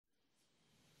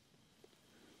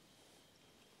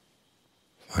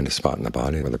Find a spot in the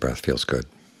body where the breath feels good.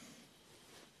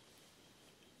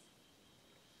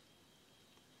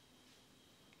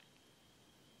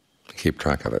 Keep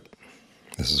track of it.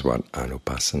 This is what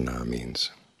anupassana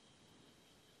means.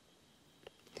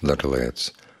 Literally,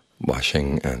 it's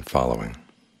watching and following.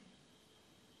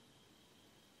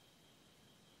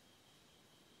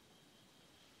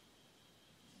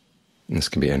 And this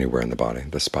can be anywhere in the body,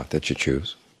 the spot that you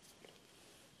choose.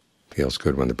 Feels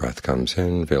good when the breath comes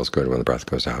in, feels good when the breath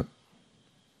goes out.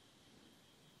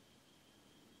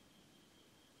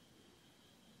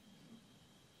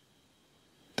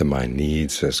 The mind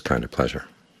needs this kind of pleasure.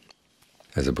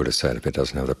 As the Buddha said, if it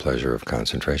doesn't have the pleasure of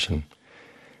concentration,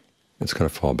 it's going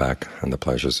to fall back on the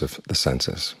pleasures of the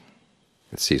senses.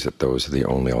 It sees that those are the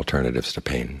only alternatives to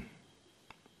pain.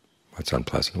 What's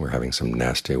unpleasant? We're having some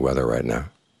nasty weather right now.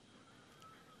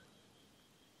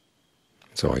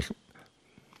 So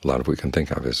a lot of what we can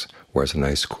think of is, where's a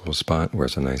nice cool spot?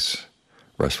 Where's a nice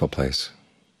restful place?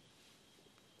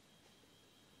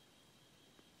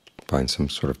 Find some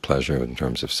sort of pleasure in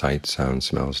terms of sight, sound,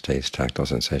 smells, taste, tactile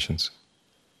sensations.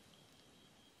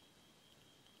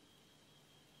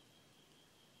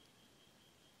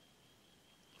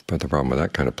 But the problem with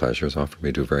that kind of pleasure is often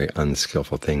we do very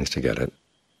unskillful things to get it,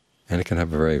 and it can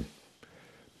have a very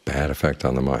bad effect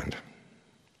on the mind.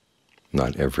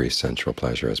 Not every sensual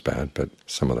pleasure is bad, but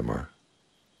some of them are.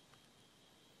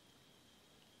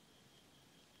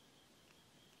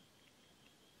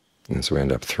 And so we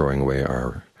end up throwing away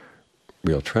our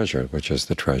real treasure, which is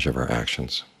the treasure of our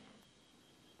actions,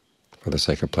 for the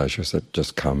sake of pleasures that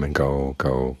just come and go,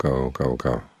 go, go, go,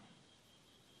 go.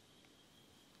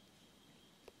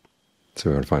 So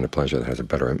we want to find a pleasure that has a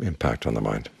better impact on the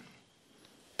mind.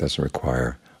 It doesn't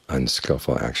require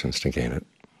unskillful actions to gain it.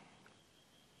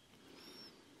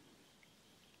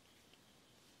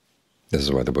 This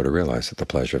is why the Buddha realized that the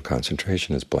pleasure of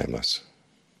concentration is blameless.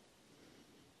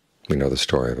 We know the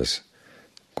story of his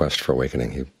quest for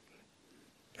awakening.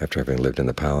 After having lived in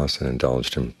the palace and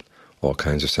indulged in all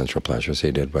kinds of sensual pleasures,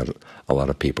 he did what a lot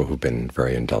of people who've been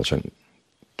very indulgent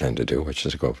tend to do, which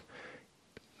is to go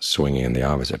swinging in the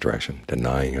opposite direction,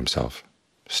 denying himself,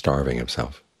 starving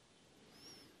himself,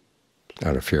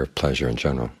 out of fear of pleasure in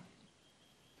general.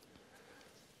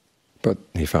 But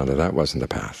he found that that wasn't the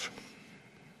path.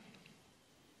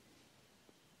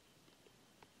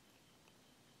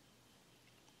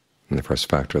 And the first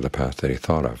factor of the path that he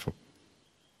thought of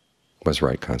was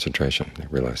right concentration. He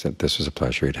realized that this was a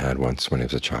pleasure he'd had once when he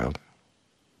was a child.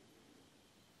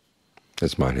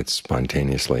 His mind had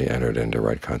spontaneously entered into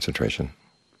right concentration.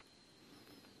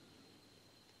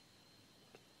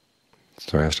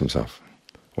 So he asked himself,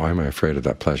 why am I afraid of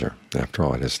that pleasure? After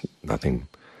all, it is nothing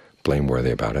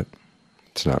blameworthy about it.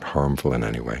 It's not harmful in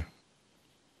any way.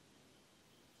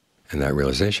 And that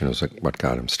realization was what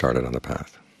got him started on the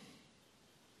path.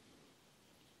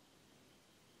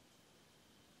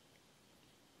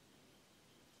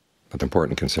 But the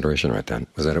important consideration right then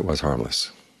was that it was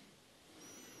harmless.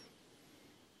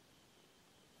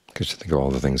 Because you think of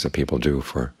all the things that people do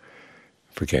for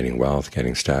gaining wealth,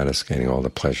 gaining status, gaining all the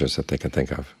pleasures that they can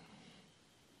think of.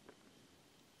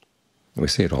 We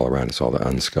see it all around us, all the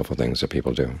unskillful things that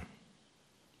people do.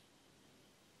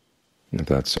 And if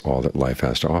that's all that life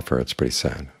has to offer, it's pretty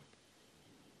sad.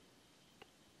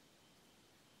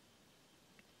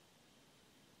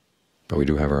 But we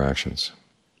do have our actions.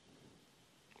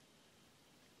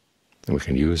 And we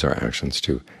can use our actions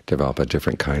to develop a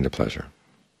different kind of pleasure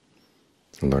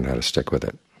and learn how to stick with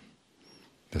it.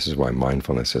 This is why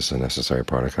mindfulness is a necessary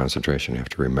part of concentration. You have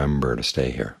to remember to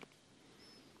stay here.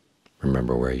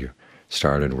 Remember where you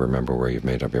started, remember where you've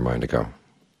made up your mind to go.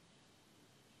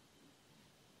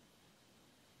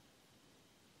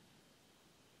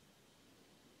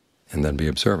 And then be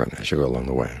observant as you go along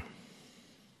the way.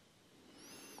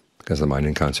 Because the mind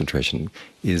in concentration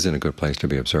is in a good place to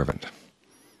be observant.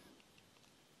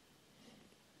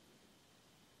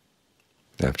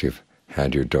 After you've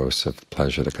had your dose of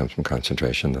pleasure that comes from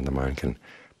concentration, then the mind can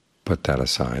put that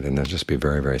aside and then just be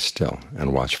very, very still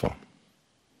and watchful.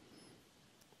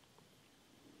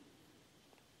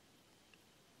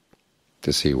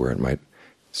 To see where it might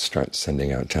start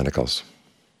sending out tentacles.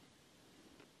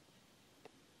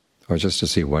 Or just to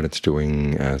see what it's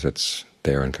doing as it's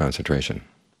there in concentration.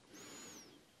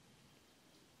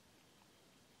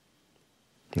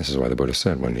 This is why the Buddha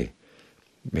said when he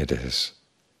made his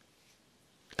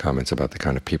comments about the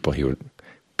kind of people he would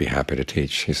be happy to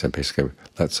teach, he said basically,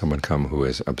 let someone come who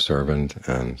is observant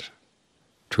and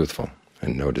truthful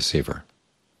and no deceiver.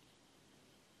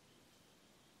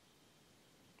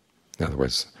 In other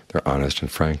words, they're honest and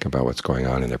frank about what's going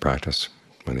on in their practice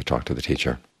when they talk to the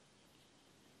teacher.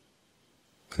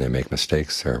 When they make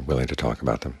mistakes, they're willing to talk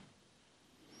about them.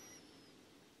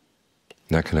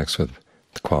 And that connects with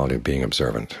the quality of being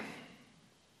observant.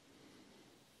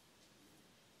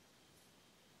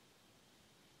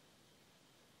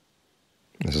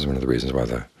 This is one of the reasons why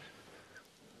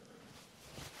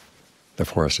the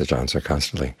forest ajahns are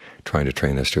constantly trying to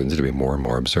train their students to be more and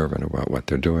more observant about what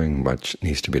they're doing, what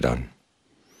needs to be done.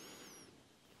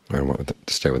 I went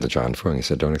to stay with Ajahn Fuang. He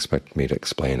said, don't expect me to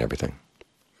explain everything.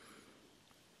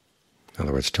 In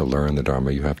other words, to learn the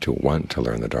Dharma, you have to want to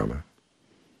learn the Dharma.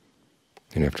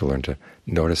 And you have to learn to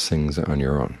notice things on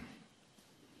your own.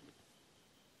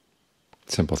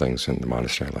 Simple things in the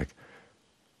monastery, like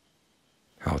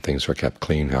how things were kept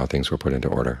clean, how things were put into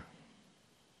order,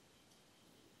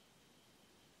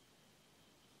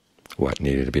 what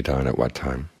needed to be done at what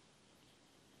time.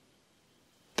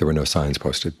 There were no signs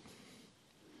posted.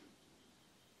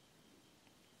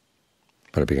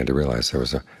 But I began to realize there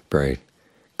was a very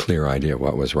clear idea of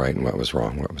what was right and what was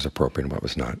wrong, what was appropriate and what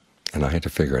was not. And I had to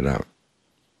figure it out.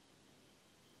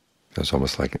 It was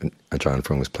almost like Ajahn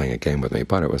Fuang was playing a game with me,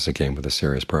 but it was a game with a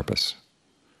serious purpose.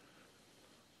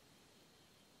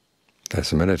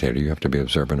 As a meditator, you have to be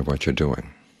observant of what you're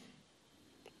doing.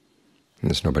 And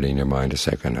there's nobody in your mind to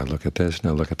say, okay, now look at this,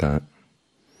 now look at that.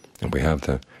 And we have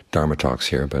the Dharma talks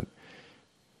here, but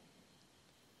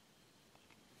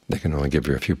they can only give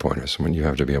you a few pointers. When you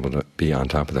have to be able to be on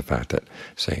top of the fact that,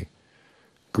 say,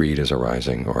 greed is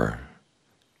arising, or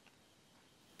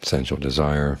sensual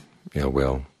desire, ill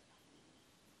will,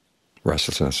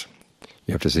 restlessness.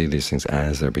 You have to see these things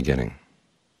as they're beginning.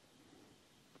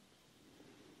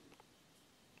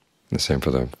 And the same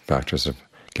for the factors of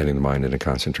getting the mind into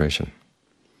concentration.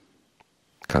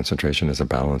 Concentration is a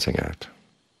balancing act.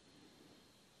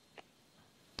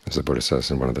 As the Buddha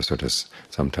says in one of the suttas,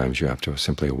 sometimes you have to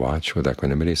simply watch with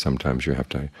equanimity, sometimes you have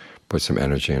to put some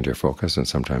energy into your focus, and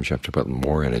sometimes you have to put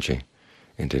more energy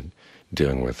into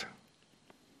dealing with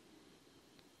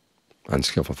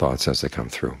unskillful thoughts as they come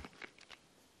through.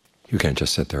 You can't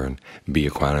just sit there and be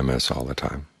equanimous all the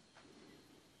time,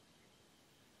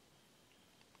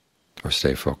 or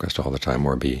stay focused all the time,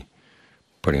 or be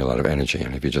putting a lot of energy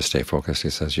in. If you just stay focused, he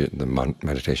says, the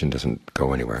meditation doesn't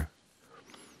go anywhere.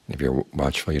 If you're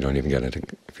watchful, you don't even get into.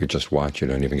 If you just watch, you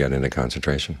don't even get into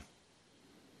concentration.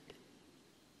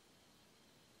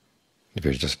 If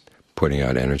you're just putting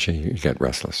out energy, you get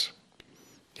restless.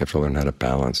 You have to learn how to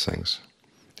balance things.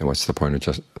 And what's the point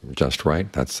of just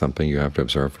right? That's something you have to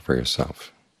observe for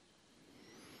yourself.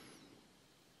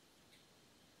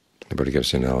 The Buddha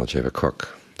gives the analogy of a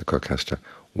cook. The cook has to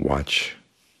watch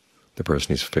the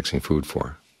person he's fixing food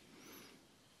for.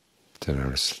 Today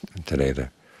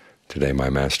my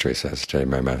master, he says, today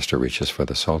my master reaches for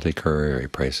the salty curry, or he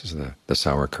praises the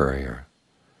sour curry, or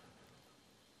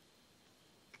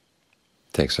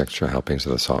takes extra helpings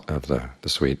of the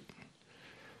sweet.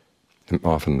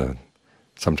 And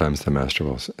sometimes the master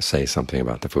will say something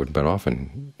about the food, but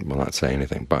often will not say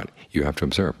anything. But you have to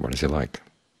observe, what is he like?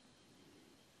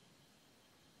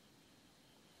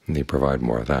 And you provide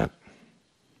more of that.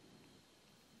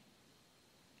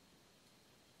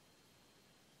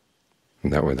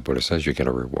 And that way the Buddha says you get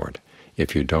a reward.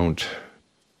 If you don't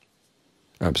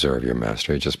observe your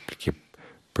master, you just keep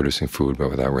producing food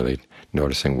but without really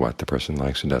noticing what the person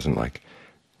likes and doesn't like,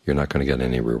 you're not going to get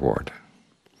any reward.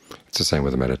 It's the same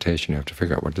with the meditation. You have to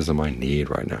figure out, what does the mind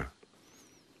need right now?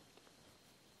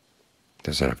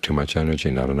 Does it have too much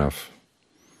energy, not enough?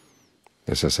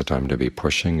 Is this a time to be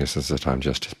pushing? Is this a time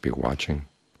just to be watching?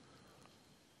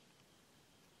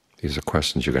 These are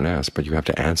questions you can ask, but you have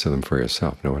to answer them for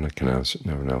yourself. No one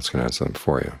else can answer them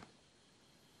for you,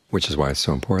 which is why it's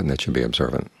so important that you be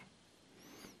observant.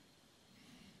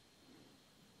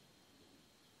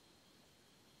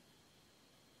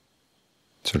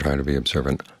 So try to be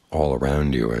observant all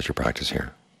around you as you practice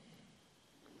here.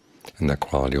 And that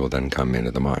quality will then come into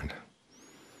the mind.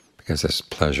 Because this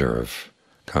pleasure of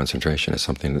concentration is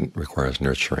something that requires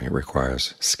nurturing. It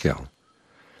requires skill.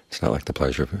 It's not like the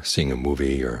pleasure of seeing a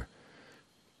movie or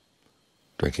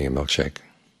drinking a milkshake.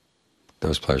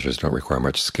 Those pleasures don't require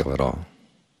much skill at all.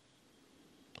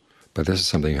 But this is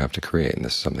something you have to create, and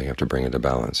this is something you have to bring into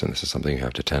balance, and this is something you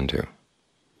have to tend to.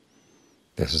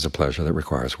 This is a pleasure that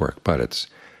requires work, but it's,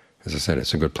 as I said,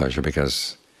 it's a good pleasure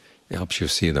because it helps you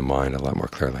see the mind a lot more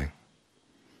clearly.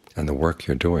 And the work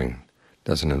you're doing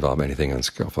doesn't involve anything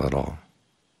unskillful at all.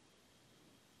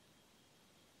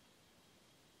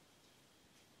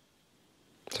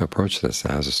 So approach this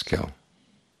as a skill,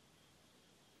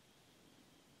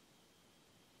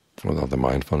 with all the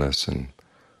mindfulness and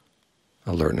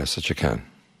alertness that you can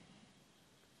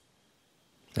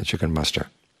muster.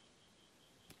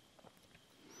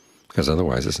 because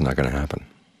otherwise it's not going to happen.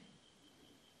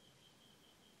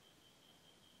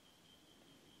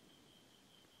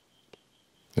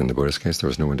 In the Buddha's case, there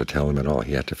was no one to tell him at all.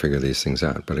 He had to figure these things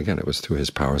out. But again, it was through his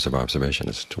powers of observation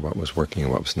as to what was working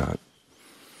and what was not.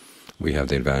 We have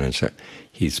the advantage that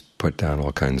he's put down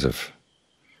all kinds of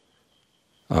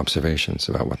observations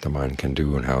about what the mind can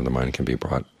do and how the mind can be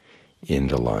brought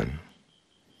into line.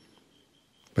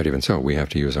 But even so, we have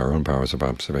to use our own powers of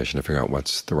observation to figure out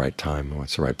what's the right time and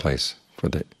what's the right place for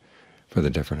the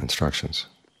different instructions.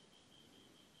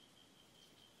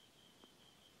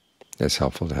 It's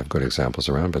helpful to have good examples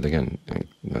around, but again,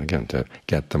 to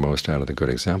get the most out of the good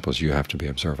examples, you have to be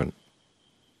observant.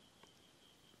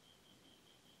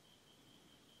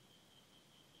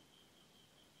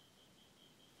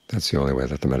 That's the only way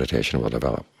that the meditation will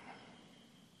develop.